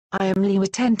I am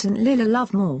Lieutenant Liila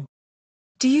Lovemore.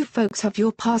 Do you folks have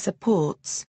your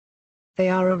passports? They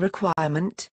are a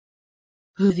requirement.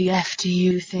 Who the F do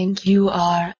you think you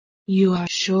are? You are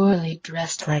surely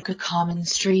dressed like a common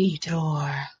street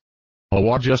whore.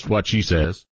 Oh, just what she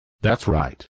says. That's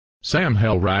right. Sam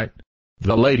hell right.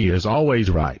 The lady is always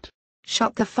right.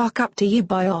 Shut the fuck up to you,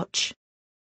 biatch.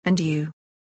 And you.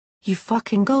 You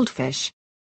fucking goldfish.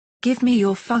 Give me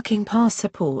your fucking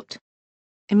passport.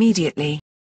 Immediately.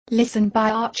 Listen,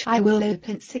 biatch, I will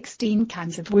open 16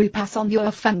 cans of whoop-ass on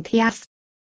your funky ass.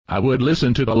 I would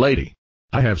listen to the lady.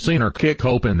 I have seen her kick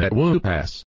open that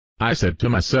whoop-ass. I said to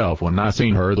myself when I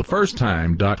seen her the first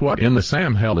time, what in the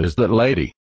Sam hell is that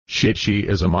lady? Shit, she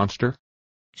is a monster.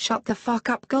 Shut the fuck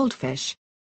up, goldfish.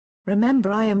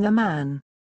 Remember, I am the man.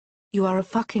 You are a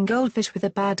fucking goldfish with a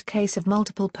bad case of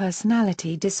multiple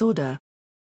personality disorder.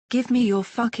 Give me your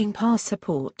fucking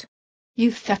passport.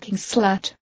 You fucking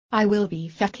slut. I will be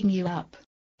fucking you up.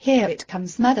 Here it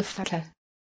comes, motherfucker.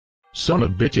 Son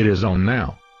of bitch, it is on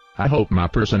now. I hope my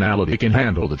personality can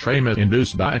handle the trauma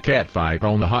induced by a catfight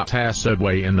on the hot-ass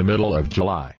subway in the middle of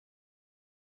July.